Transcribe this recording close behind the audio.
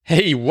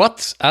Hey,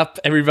 what's up,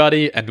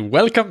 everybody, and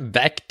welcome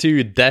back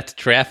to That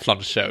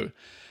Triathlon Show,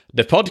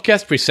 the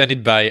podcast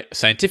presented by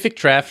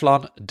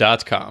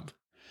scientifictriathlon.com.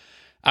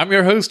 I'm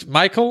your host,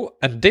 Michael,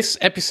 and this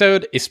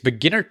episode is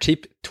Beginner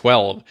Tip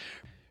 12,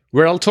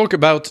 where I'll talk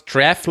about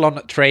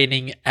triathlon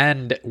training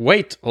and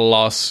weight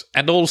loss,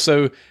 and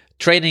also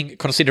training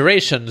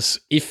considerations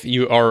if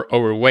you are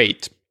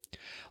overweight.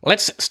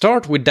 Let's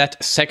start with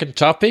that second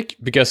topic,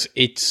 because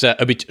it's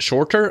a bit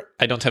shorter.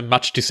 I don't have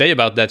much to say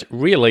about that,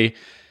 really.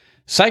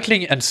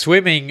 Cycling and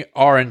swimming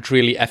aren't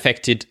really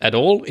affected at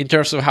all in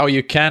terms of how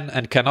you can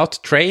and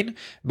cannot train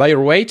by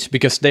your weight,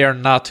 because they are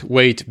not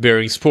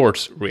weight-bearing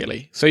sports,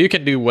 really. So you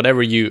can do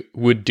whatever you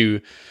would do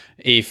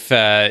if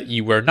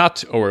you were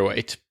not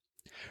overweight.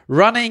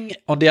 Running,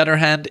 on the other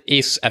hand,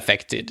 is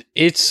affected.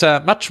 It's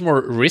much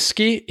more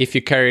risky if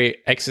you carry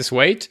excess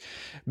weight,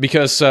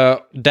 because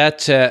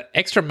that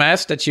extra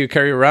mass that you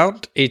carry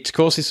around, it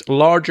causes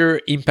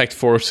larger impact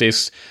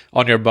forces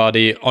on your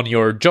body, on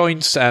your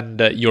joints and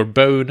your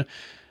bone.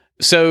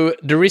 So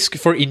the risk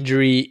for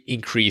injury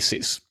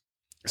increases.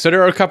 So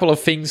there are a couple of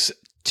things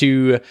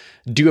to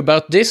do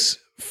about this.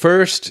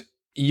 First,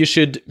 you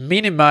should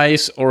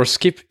minimize or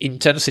skip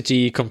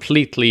intensity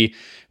completely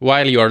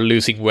while you are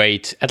losing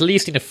weight, at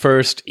least in the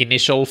first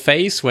initial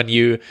phase when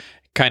you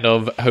kind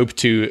of hope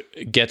to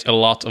get a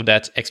lot of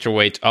that extra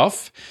weight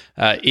off.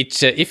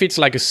 If it's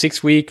like a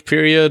 6-week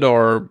period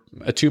or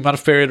a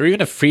 2-month period or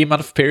even a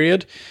 3-month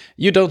period,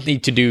 you don't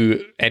need to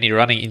do any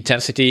running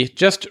intensity.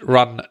 Just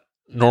run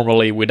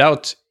normally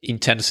without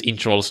intense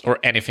intervals or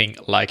anything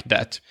like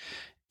that.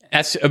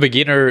 As a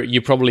beginner,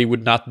 you probably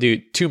would not do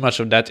too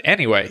much of that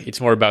anyway. It's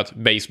more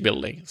about base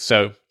building.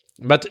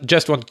 But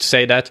just wanted to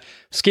say that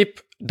skip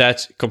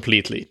that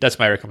completely. That's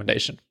my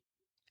recommendation.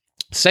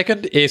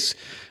 Second is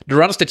the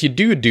runs that you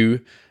do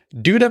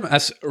them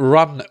as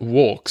run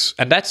walks.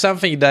 And that's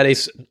something that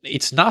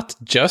it's not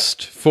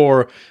just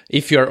for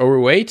if you're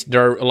overweight.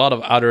 There are a lot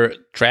of other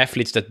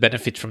triathletes that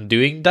benefit from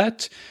doing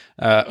that.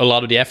 A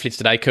lot of the athletes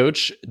that I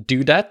coach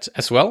do that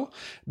as well.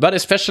 But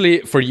especially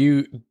for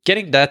you,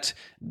 getting that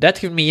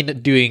can mean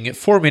doing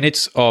 4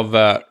 minutes of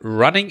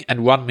running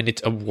and 1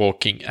 minute of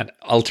walking and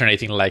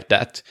alternating like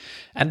that.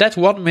 And that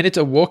 1 minute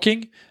of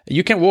walking,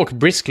 you can walk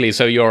briskly,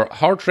 so your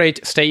heart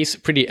rate stays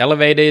pretty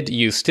elevated.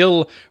 You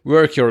still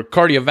work your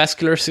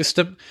cardiovascular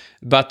system,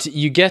 but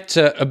you get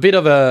a bit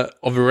of a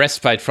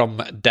respite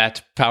from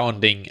that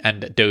pounding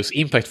and those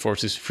impact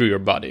forces through your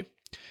body.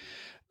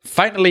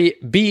 Finally,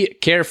 be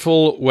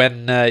careful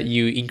when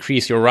you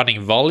increase your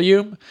running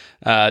volume.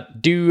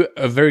 Do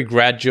a very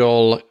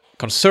gradual,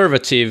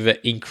 conservative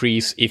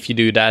increase if you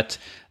do that.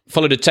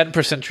 Follow the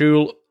 10%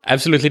 rule.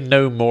 Absolutely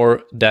no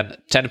more than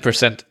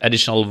 10%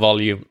 additional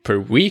volume per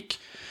week.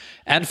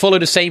 And follow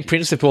the same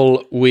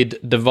principle with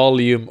the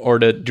volume or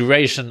the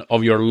duration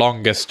of your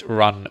longest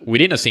run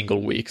within a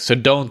single week. So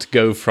don't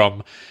go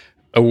from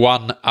a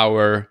 1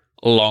 hour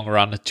long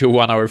run to a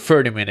 1 hour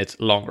 30-minute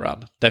long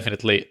run.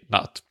 Definitely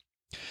not.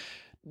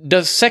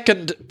 The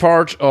second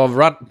part of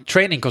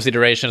training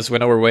considerations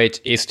when overweight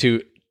is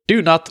to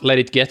do not let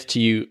it get to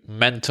you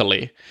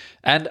mentally.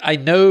 And I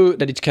know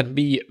that it can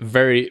be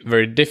very,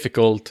 very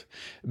difficult,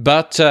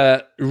 but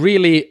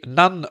really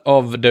none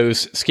of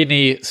those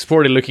skinny,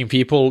 sporty-looking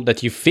people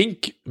that you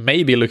think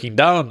may be looking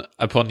down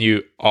upon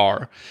you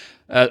are.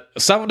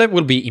 Some of them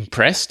will be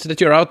impressed that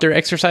you're out there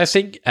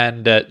exercising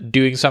and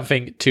doing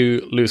something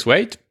to lose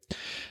weight.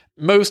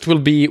 Most will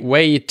be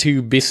way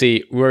too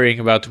busy worrying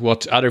about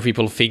what other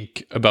people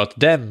think about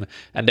them,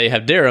 and they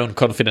have their own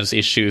confidence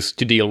issues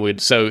to deal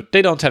with, so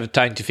they don't have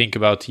time to think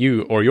about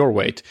you or your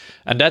weight.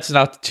 And that's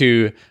not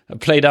to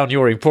play down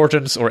your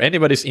importance or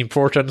anybody's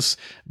importance,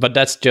 but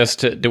that's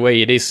just the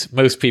way it is.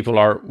 Most people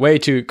are way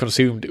too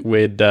consumed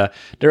with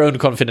their own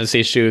confidence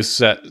issues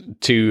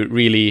to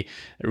really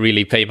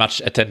pay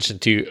much attention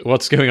to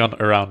what's going on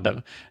around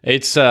them.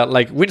 It's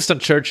like Winston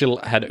Churchill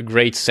had a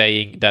great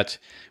saying that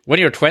when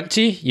you're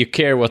 20, you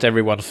care what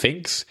everyone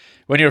thinks.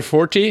 When you're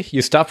 40,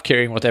 you stop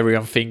caring what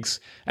everyone thinks.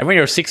 And when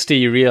you're 60,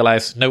 you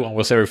realize no one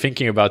was ever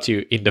thinking about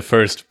you in the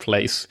first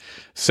place.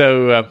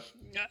 So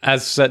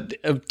as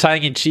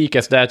tying in cheek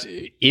as that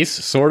is,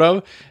 sort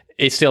of,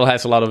 it still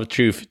has a lot of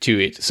truth to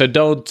it. So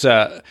don't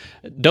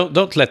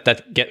let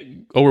that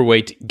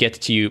overweight get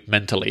to you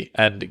mentally.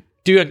 And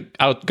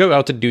go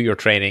out and do your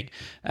training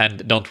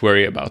and don't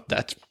worry about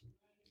that.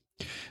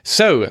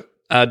 So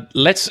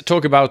let's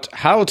talk about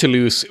how to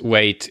lose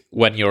weight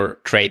when you're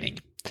training.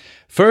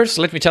 First,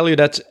 let me tell you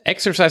that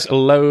exercise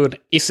alone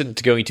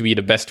isn't going to be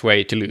the best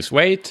way to lose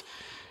weight.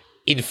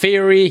 In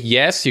theory,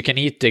 yes, you can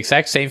eat the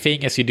exact same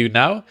thing as you do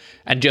now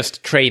and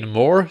just train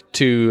more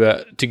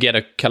to get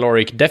a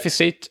caloric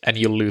deficit and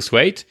you'll lose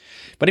weight.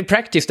 But in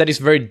practice, that is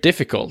very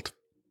difficult,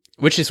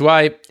 which is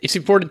why it's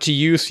important to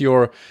use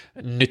your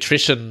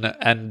nutrition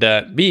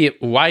and be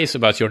wise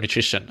about your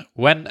nutrition,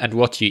 when and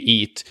what you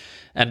eat.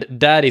 And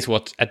that is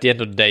what, at the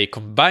end of the day,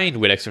 combined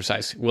with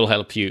exercise, will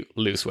help you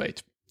lose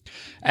weight.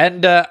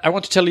 And I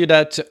want to tell you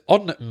that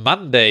on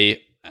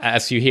Monday,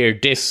 as you hear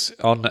this,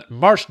 on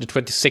March the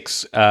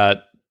 26th,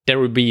 there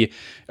will be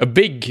a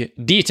big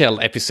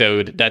detailed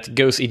episode that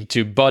goes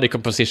into body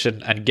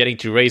composition and getting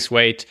to raise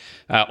weight,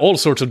 all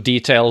sorts of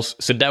details.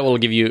 So that will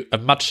give you a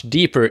much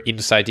deeper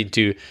insight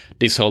into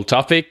this whole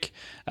topic.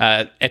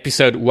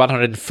 Episode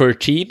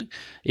 113,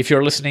 if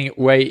you're listening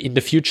way in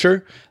the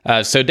future.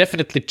 So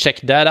definitely check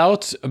that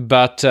out.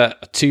 But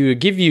to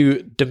give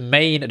you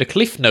the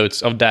cliff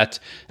notes of that,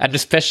 and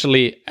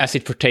especially as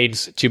it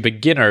pertains to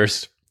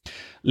beginners,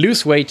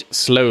 lose weight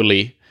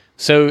slowly.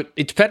 So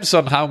it depends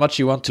on how much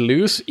you want to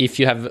lose. If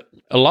you have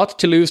a lot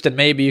to lose, then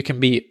maybe you can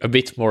be a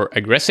bit more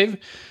aggressive.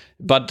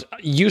 But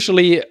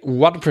usually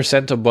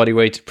 1% of body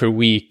weight per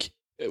week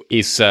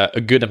is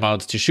a good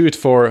amount to shoot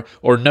for,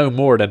 or no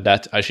more than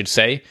that, I should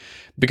say.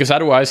 Because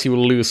otherwise you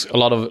will lose a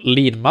lot of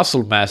lean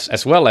muscle mass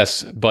as well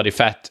as body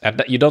fat.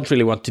 And you don't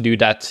really want to do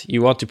that.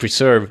 You want to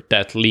preserve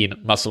that lean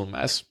muscle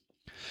mass.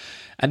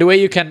 And the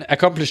way you can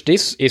accomplish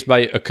this is by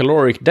a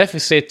caloric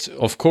deficit,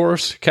 of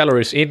course,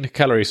 calories in,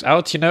 calories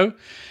out,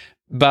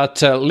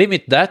 But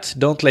limit that,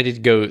 don't let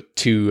it go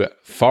too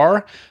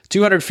far.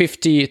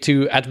 250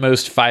 to at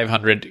most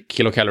 500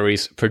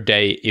 kilocalories per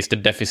day is the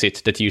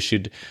deficit that you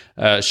should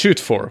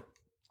shoot for.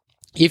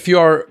 If you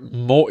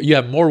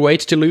have more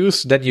weight to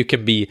lose, then you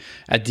can be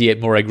at the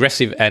more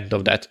aggressive end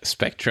of that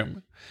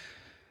spectrum.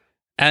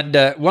 And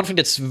one thing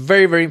that's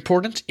very, very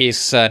important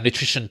is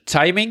nutrition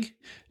timing.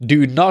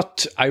 Do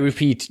not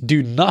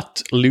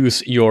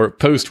lose your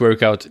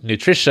post-workout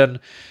nutrition.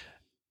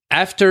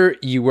 After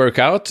you work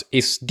out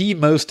is the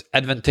most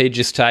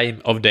advantageous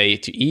time of day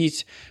to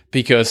eat,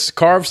 because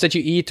carbs that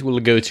you eat will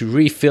go to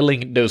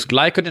refilling those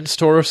glycogen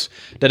stores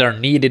that are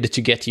needed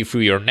to get you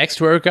through your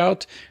next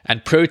workout,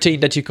 and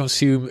protein that you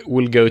consume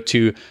will go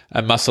to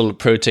muscle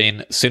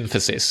protein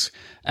synthesis.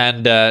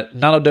 And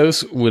none of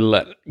those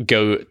will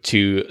go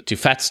to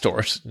fat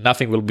stores.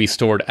 Nothing will be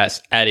stored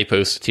as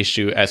adipose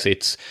tissue, as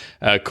it's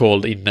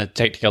called in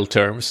technical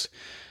terms.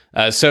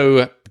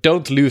 So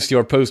don't lose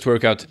your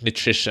post-workout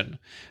nutrition.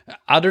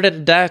 Other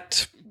than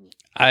that,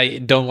 I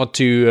don't want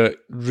to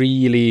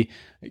really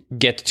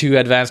get too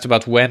advanced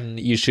about when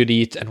you should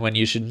eat and when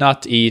you should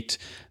not eat.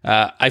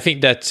 I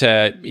think that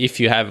if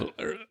you have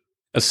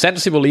a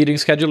sensible eating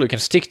schedule, you can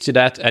stick to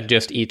that and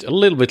just eat a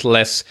little bit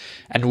less.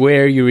 And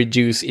where you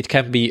reduce, it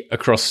can be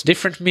across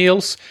different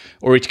meals,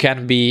 or it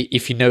can be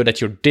if you know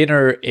that your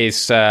dinner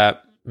is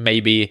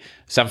maybe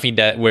something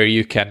where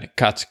you can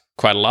cut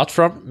quite a lot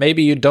from.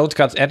 Maybe you don't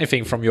cut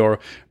anything from your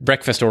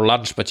breakfast or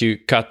lunch, but you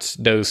cut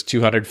those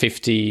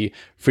 250,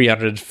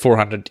 300,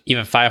 400,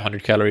 even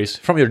 500 calories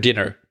from your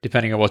dinner,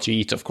 depending on what you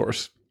eat, of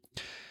course.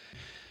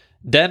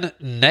 Then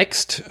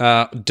next,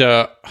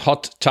 the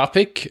hot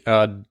topic,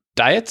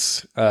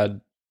 diets.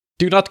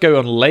 Do not go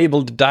on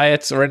labeled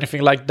diets or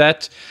anything like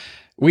that.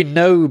 We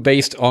know,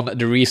 based on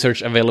the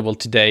research available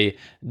today,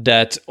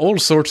 that all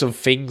sorts of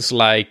things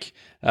like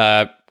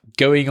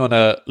going on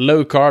a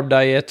low-carb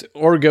diet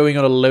or going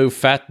on a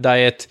low-fat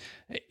diet,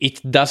 it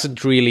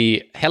doesn't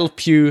really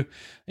help you.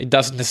 It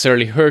doesn't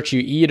necessarily hurt you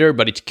either,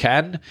 but it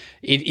can.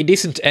 It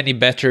isn't any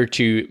better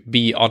to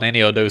be on any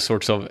of those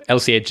sorts of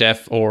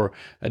LCHF or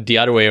the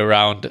other way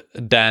around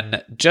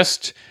than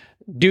just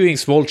doing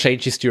small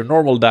changes to your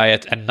normal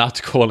diet and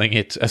not calling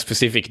it a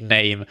specific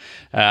name.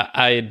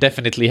 I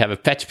definitely have a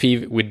pet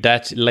peeve with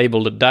that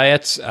labeled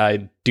diets.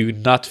 I do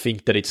not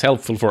think that it's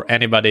helpful for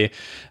anybody.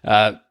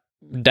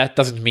 That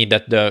doesn't mean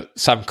that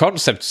some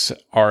concepts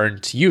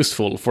aren't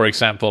useful. For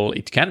example,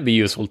 it can be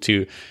useful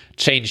to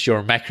change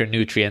your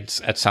macronutrients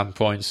at some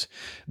points.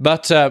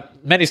 But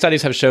many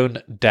studies have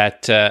shown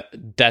that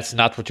that's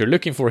not what you're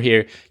looking for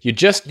here. You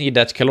just need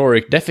that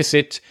caloric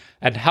deficit,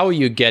 and how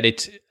you get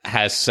it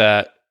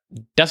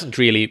doesn't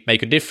really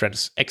make a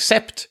difference,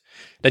 except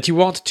that you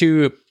want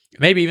to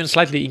maybe even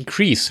slightly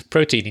increase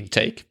protein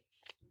intake.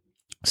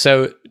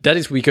 So that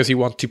is because you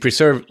want to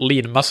preserve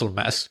lean muscle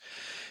mass.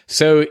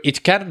 So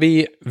it can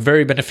be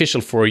very beneficial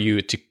for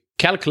you to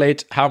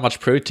calculate how much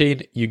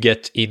protein you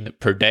get in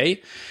per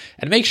day,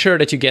 and make sure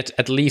that you get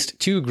at least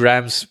 2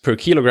 grams per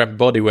kilogram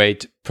body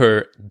weight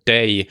per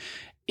day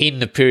in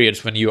the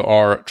periods when you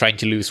are trying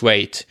to lose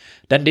weight.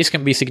 Then this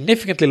can be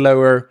significantly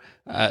lower,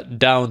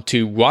 down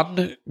to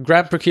 1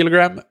 gram per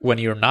kilogram when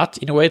you're not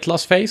in a weight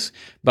loss phase.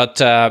 But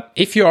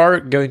if you are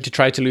going to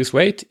try to lose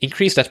weight,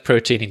 increase that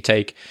protein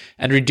intake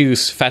and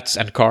reduce fats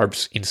and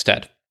carbs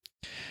instead.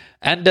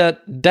 And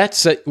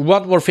that's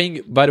one more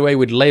thing, by the way,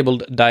 with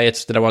labeled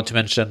diets that I want to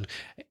mention.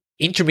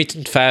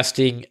 Intermittent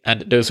fasting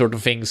and those sort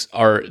of things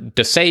are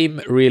the same,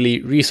 really.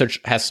 Research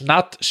has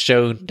not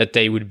shown that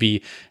they would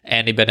be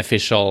any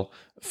beneficial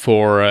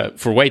for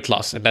weight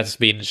loss, and that's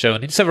been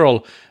shown in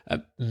several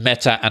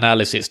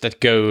meta-analyses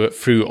that go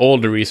through all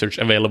the research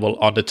available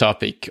on the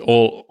topic,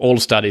 all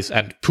studies,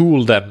 and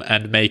pool them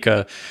and make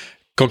a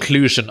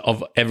conclusion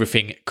of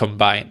everything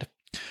combined.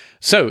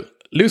 So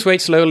lose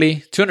weight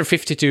slowly,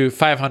 250 to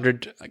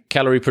 500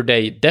 calorie per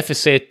day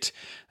deficit.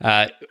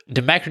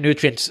 The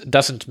macronutrients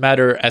doesn't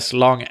matter as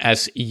long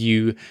as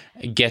you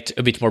get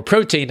a bit more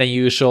protein than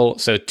usual,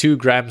 so 2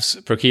 grams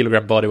per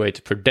kilogram body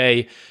weight per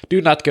day.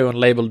 Do not go on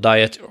labeled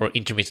diet or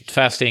intermittent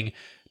fasting.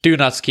 do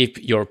not skip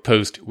your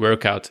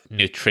post-workout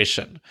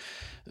nutrition.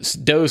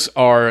 Those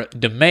are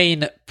the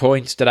main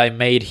points that I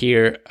made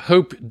here.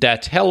 Hope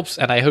that helps,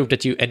 and I hope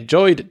that you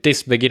enjoyed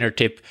this beginner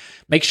tip.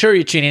 Make sure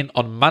you tune in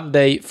on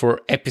Monday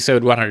for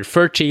episode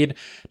 113.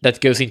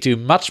 That goes into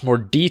much more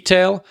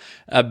detail,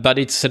 but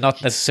it's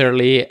not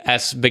necessarily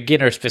as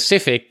beginner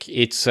specific.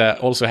 It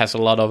also has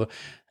a lot of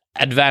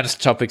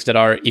advanced topics that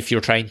are if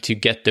you're trying to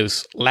get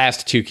those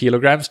last 2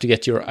 kilograms to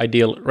get your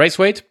ideal race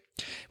weight,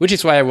 which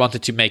is why I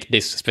wanted to make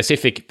this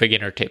specific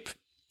beginner tip.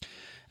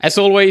 As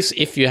always,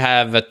 if you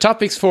have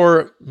topics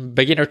for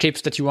beginner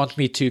tips that you want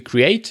me to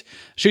create,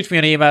 shoot me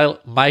an email,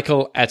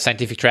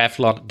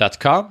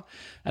 michael@scientifictriathlon.com,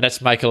 and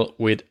that's Michael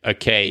with a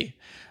K.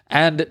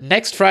 And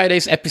next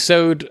Friday's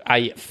episode,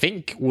 I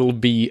think, will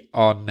be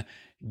on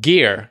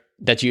gear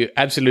that you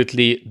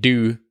absolutely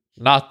do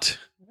not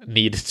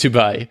need to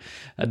buy.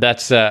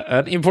 That's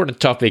an important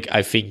topic,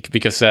 I think,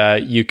 because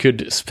you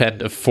could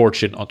spend a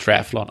fortune on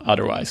triathlon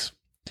otherwise.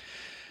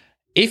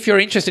 If you're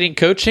interested in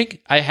coaching,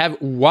 I have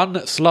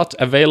one slot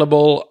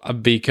available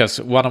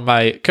because one of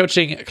my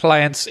coaching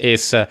clients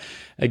is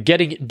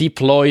getting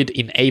deployed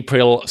in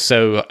April,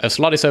 so a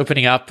slot is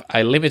opening up.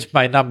 I limit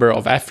my number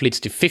of athletes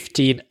to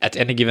 15 at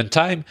any given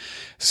time,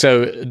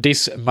 so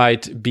this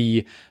might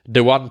be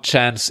the one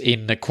chance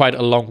in quite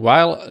a long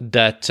while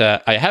that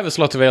I have a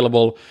slot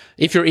available.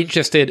 If you're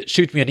interested,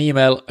 shoot me an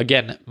email.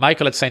 Again,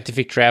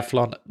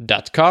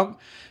 michael@scientifictriathlon.com,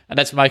 and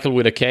that's Michael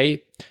with a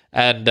K.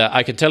 And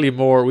I can tell you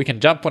more. We can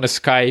jump on a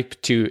Skype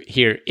to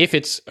hear if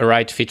it's a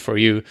right fit for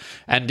you.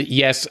 And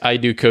yes, I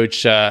do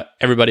coach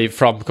everybody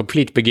from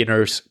complete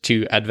beginners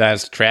to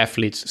advanced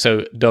triathletes.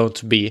 So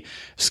don't be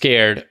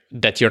scared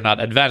that you're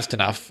not advanced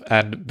enough.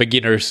 And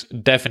beginners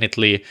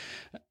definitely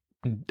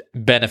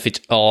benefit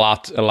a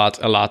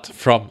lot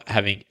from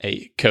having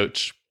a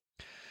coach.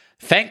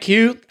 Thank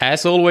you,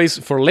 as always,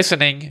 for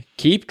listening.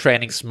 Keep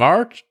training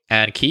smart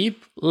and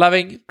keep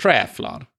loving triathlon.